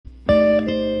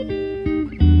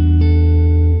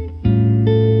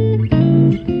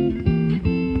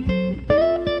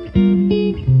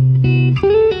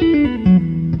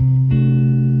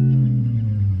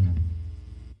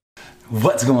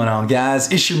on,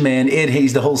 guys? It's your man Ed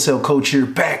Hayes, the wholesale coach here,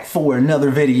 back for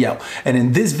another video. And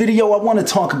in this video, I want to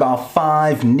talk about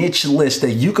 5 niche lists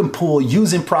that you can pull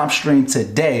using Propstream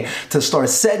today to start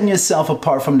setting yourself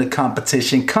apart from the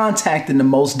competition, contacting the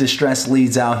most distressed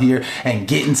leads out here, and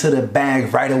getting to the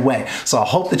bag right away. So I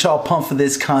hope that y'all pumped for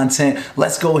this content.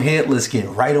 Let's go ahead. Let's get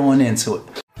right on into it.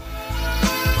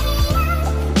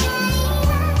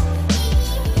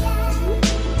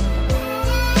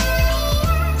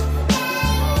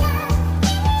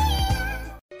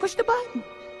 Push the button.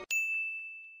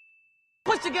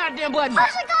 Push the goddamn button.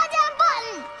 Push the goddamn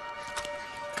button.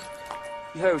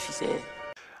 You heard what she said.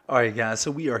 All right, guys,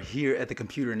 so we are here at the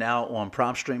computer now on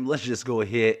Propstream. Let's just go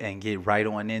ahead and get right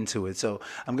on into it. So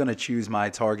I'm going to choose my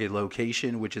target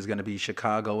location, which is going to be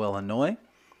Chicago, Illinois.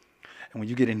 And when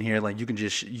you get in here, like, you can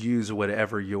just use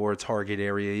whatever your target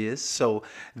area is. So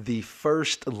the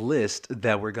first list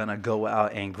that we're going to go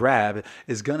out and grab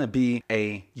is going to be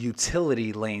a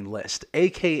utility lane list,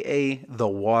 aka the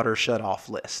water shutoff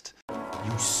list.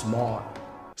 You smart.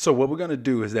 So what we're going to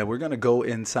do is that we're going to go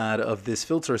inside of this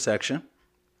filter section.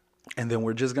 And then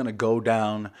we're just going to go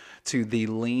down to the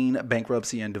lien,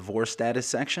 bankruptcy, and divorce status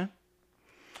section.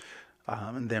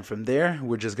 And then from there,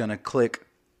 we're just going to click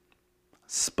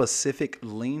specific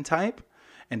lien type.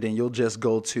 And then you'll just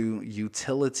go to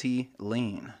utility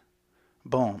lien.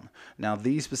 Boom. Now,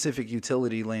 these specific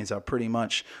utility liens are pretty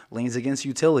much liens against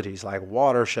utilities, like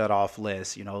water shut off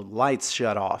lists, you know, lights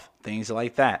shut off, things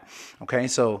like that. Okay,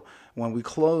 so when we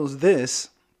close this,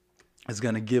 it's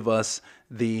going to give us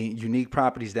the unique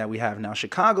properties that we have. Now,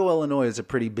 Chicago, Illinois is a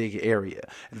pretty big area.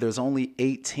 There's only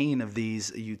 18 of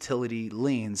these utility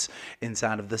liens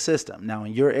inside of the system. Now,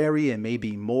 in your area, it may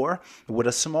be more. With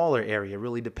a smaller area, it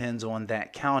really depends on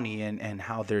that county and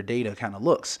how their data kind of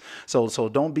looks. So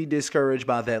don't be discouraged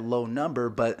by that low number,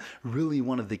 but really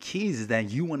one of the keys is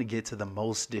that you want to get to the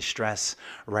most distress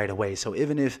right away. So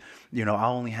even if, you know, I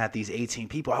only have these 18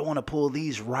 people, I want to pull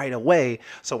these right away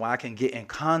so I can get in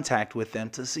contact with them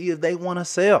to see if they want to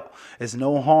sell. There's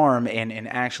no harm in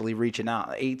actually reaching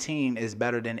out. 18 is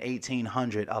better than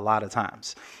 1800 a lot of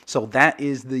times. So that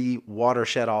is the water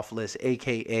shut off list,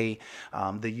 aka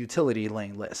the utility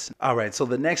lien list. All right, so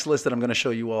the next list that I'm going to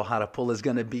show you all how to pull is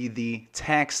going to be the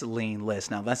tax lien list.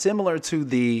 Now, that's similar to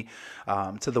the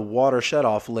water shut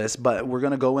off list, but we're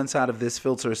going to go inside of this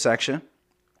filter section.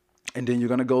 And then you're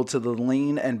going to go to the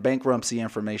lien and bankruptcy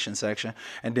information section.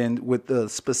 And then with the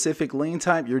specific lien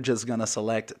type, you're just going to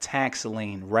select tax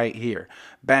lien right here.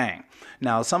 Bang.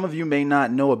 Now, some of you may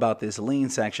not know about this lien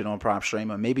section on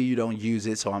Propstream, or maybe you don't use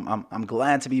it. So I'm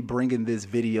glad to be bringing this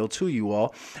video to you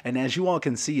all. And as you all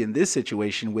can see in this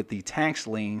situation with the tax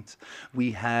liens,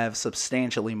 we have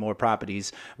substantially more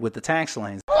properties with the tax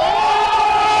liens.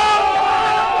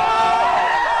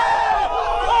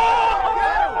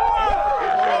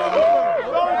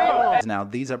 Now,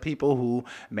 these are people who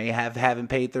haven't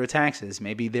paid their taxes.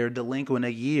 Maybe they're delinquent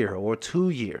a year or 2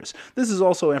 years. This is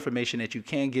also information that you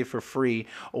can get for free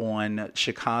on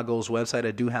Chicago's website.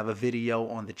 I do have a video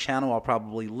on the channel. I'll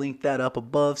probably link that up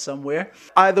above somewhere.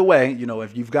 Either way, you know,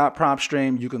 if you've got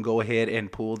Propstream, you can go ahead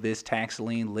and pull this tax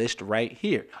lien list right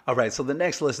here. All right, so the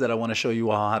next list that I want to show you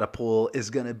all how to pull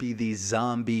is going to be the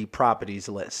zombie properties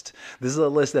list. This is a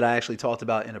list that I actually talked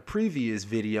about in a previous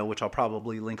video, which I'll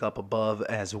probably link up above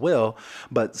as well.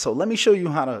 But so let me show you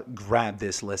how to grab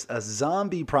this list. A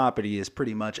zombie property is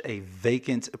pretty much a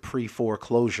vacant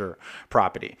pre-foreclosure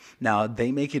property. Now,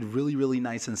 they make it really, really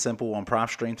nice and simple on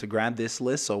Propstream to grab this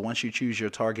list. So once you choose your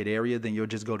target area, then you'll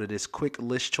just go to this quick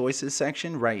list choices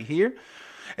section right here.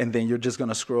 And then you're just going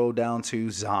to scroll down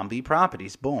to zombie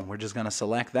properties. Boom. We're just going to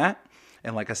select that.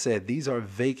 And like I said, these are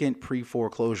vacant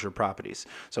pre-foreclosure properties.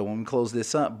 So when we close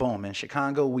this up, boom, in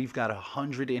Chicago, we've got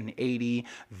 180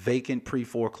 vacant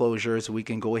pre-foreclosures. We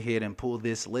can go ahead and pull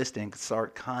this list and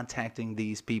start contacting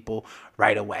these people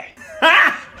right away.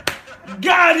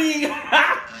 Got him!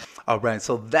 All right,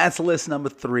 so that's list number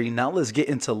 3. Now let's get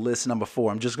into list number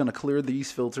 4. I'm just going to clear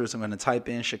these filters. I'm going to type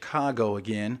in Chicago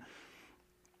again.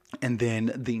 And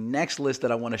then the next list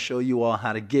that I want to show you all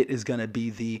how to get is going to be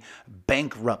the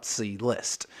bankruptcy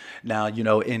list. Now, you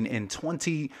know, in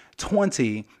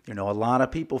 2020, you know, a lot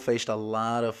of people faced a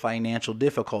lot of financial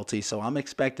difficulty. So I'm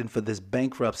expecting for this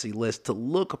bankruptcy list to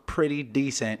look pretty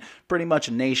decent, pretty much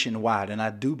nationwide. And I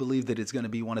do believe that it's going to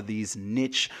be one of these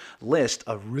niche lists,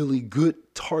 a really good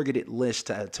targeted list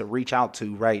to reach out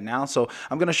to right now. So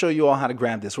I'm going to show you all how to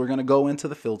grab this. We're going to go into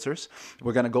the filters.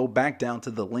 We're going to go back down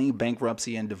to the lien,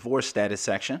 bankruptcy, and divorce status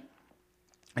section.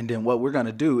 And then what we're going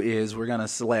to do is we're going to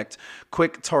select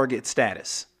quick target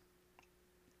status.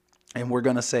 And we're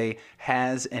going to say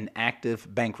has an active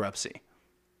bankruptcy.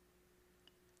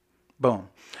 Boom.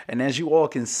 And as you all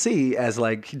can see, as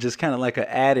like just kind of like an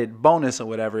added bonus or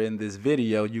whatever in this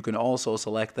video, you can also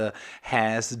select the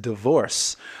has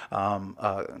divorce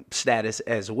status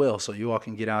as well. So you all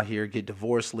can get out here, get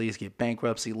divorce leads, get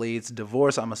bankruptcy leads.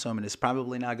 Divorce, I'm assuming, is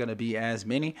probably not going to be as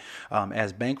many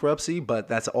as bankruptcy, but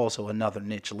that's also another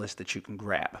niche list that you can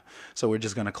grab. So we're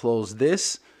just going to close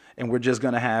this. And we're just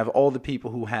going to have all the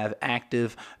people who have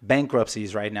active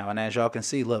bankruptcies right now. And as y'all can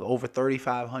see, look, over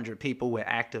 3,500 people with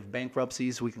active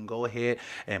bankruptcies. We can go ahead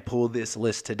and pull this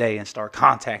list today and start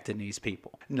contacting these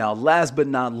people. Now, last but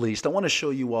not least, I want to show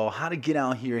you all how to get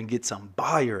out here and get some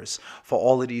buyers for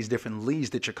all of these different leads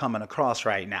that you're coming across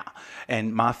right now.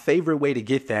 And my favorite way to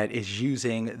get that is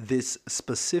using this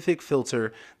specific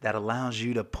filter that allows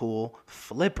you to pull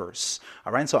flippers.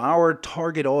 All right. So our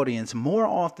target audience, more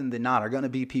often than not, are going to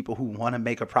be people who want to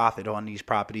make a profit on these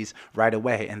properties right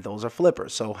away, and those are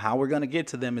flippers. So how we're going to get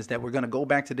to them is that we're going to go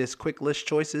back to this quick list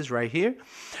choices right here,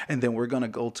 and then we're going to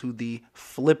go to the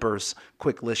flippers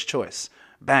quick list choice.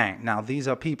 Bang. Now, these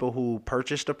are people who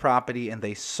purchased a property and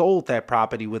they sold that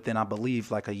property within, I believe,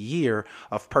 like a year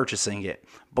of purchasing it.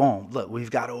 Boom. Look,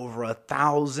 we've got over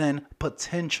 1,000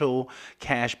 potential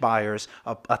cash buyers,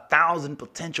 1,000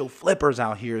 potential flippers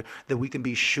out here that we can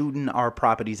be shooting our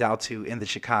properties out to in the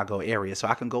Chicago area. So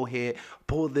I can go ahead,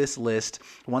 pull this list.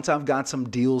 Once I've got some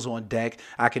deals on deck,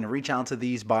 I can reach out to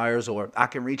these buyers, or I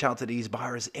can reach out to these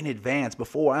buyers in advance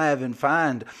before I even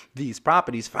find these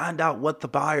properties, find out what the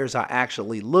buyers are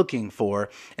actually looking for,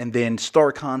 and then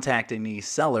start contacting these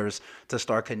sellers to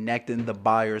start connecting the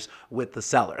buyers with the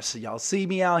sellers. So y'all see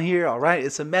me out here, all right?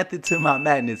 It's a method to my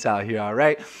madness out here, all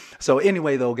right? So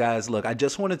anyway, though, guys, look, I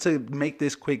just wanted to make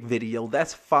this quick video.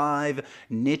 That's 5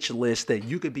 niche lists that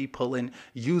you could be pulling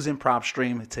using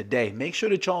Propstream today. Make sure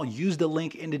that y'all use the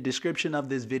link in the description of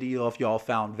this video if y'all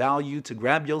found value, to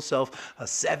grab yourself a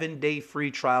 7-day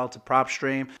free trial to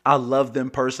Propstream. I love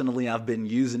them personally. I've been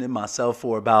using it myself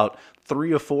for about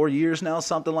 3 or 4 years now,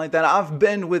 something like that. I've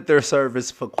been with their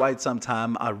service for quite some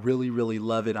time. I really, really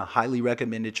love it. I highly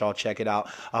recommend that y'all check it out.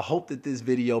 I hope that this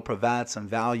video provides some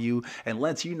value and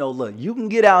lets you know, look, you can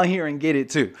get out here and get it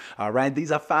too. All right.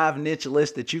 These are 5 niche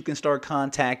lists that you can start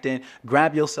contacting.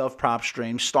 Grab yourself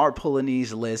Propstream, start pulling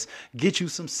these lists, get you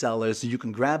some sellers. You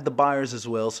can grab the buyers as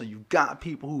well. So you got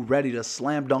people who ready to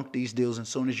slam dunk these deals as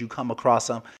soon as you come across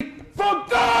them.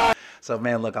 So,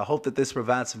 man, look, I hope that this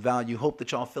provides some value. Hope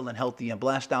that y'all feeling healthy and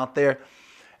blessed out there.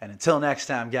 And until next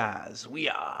time, guys, we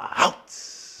are out.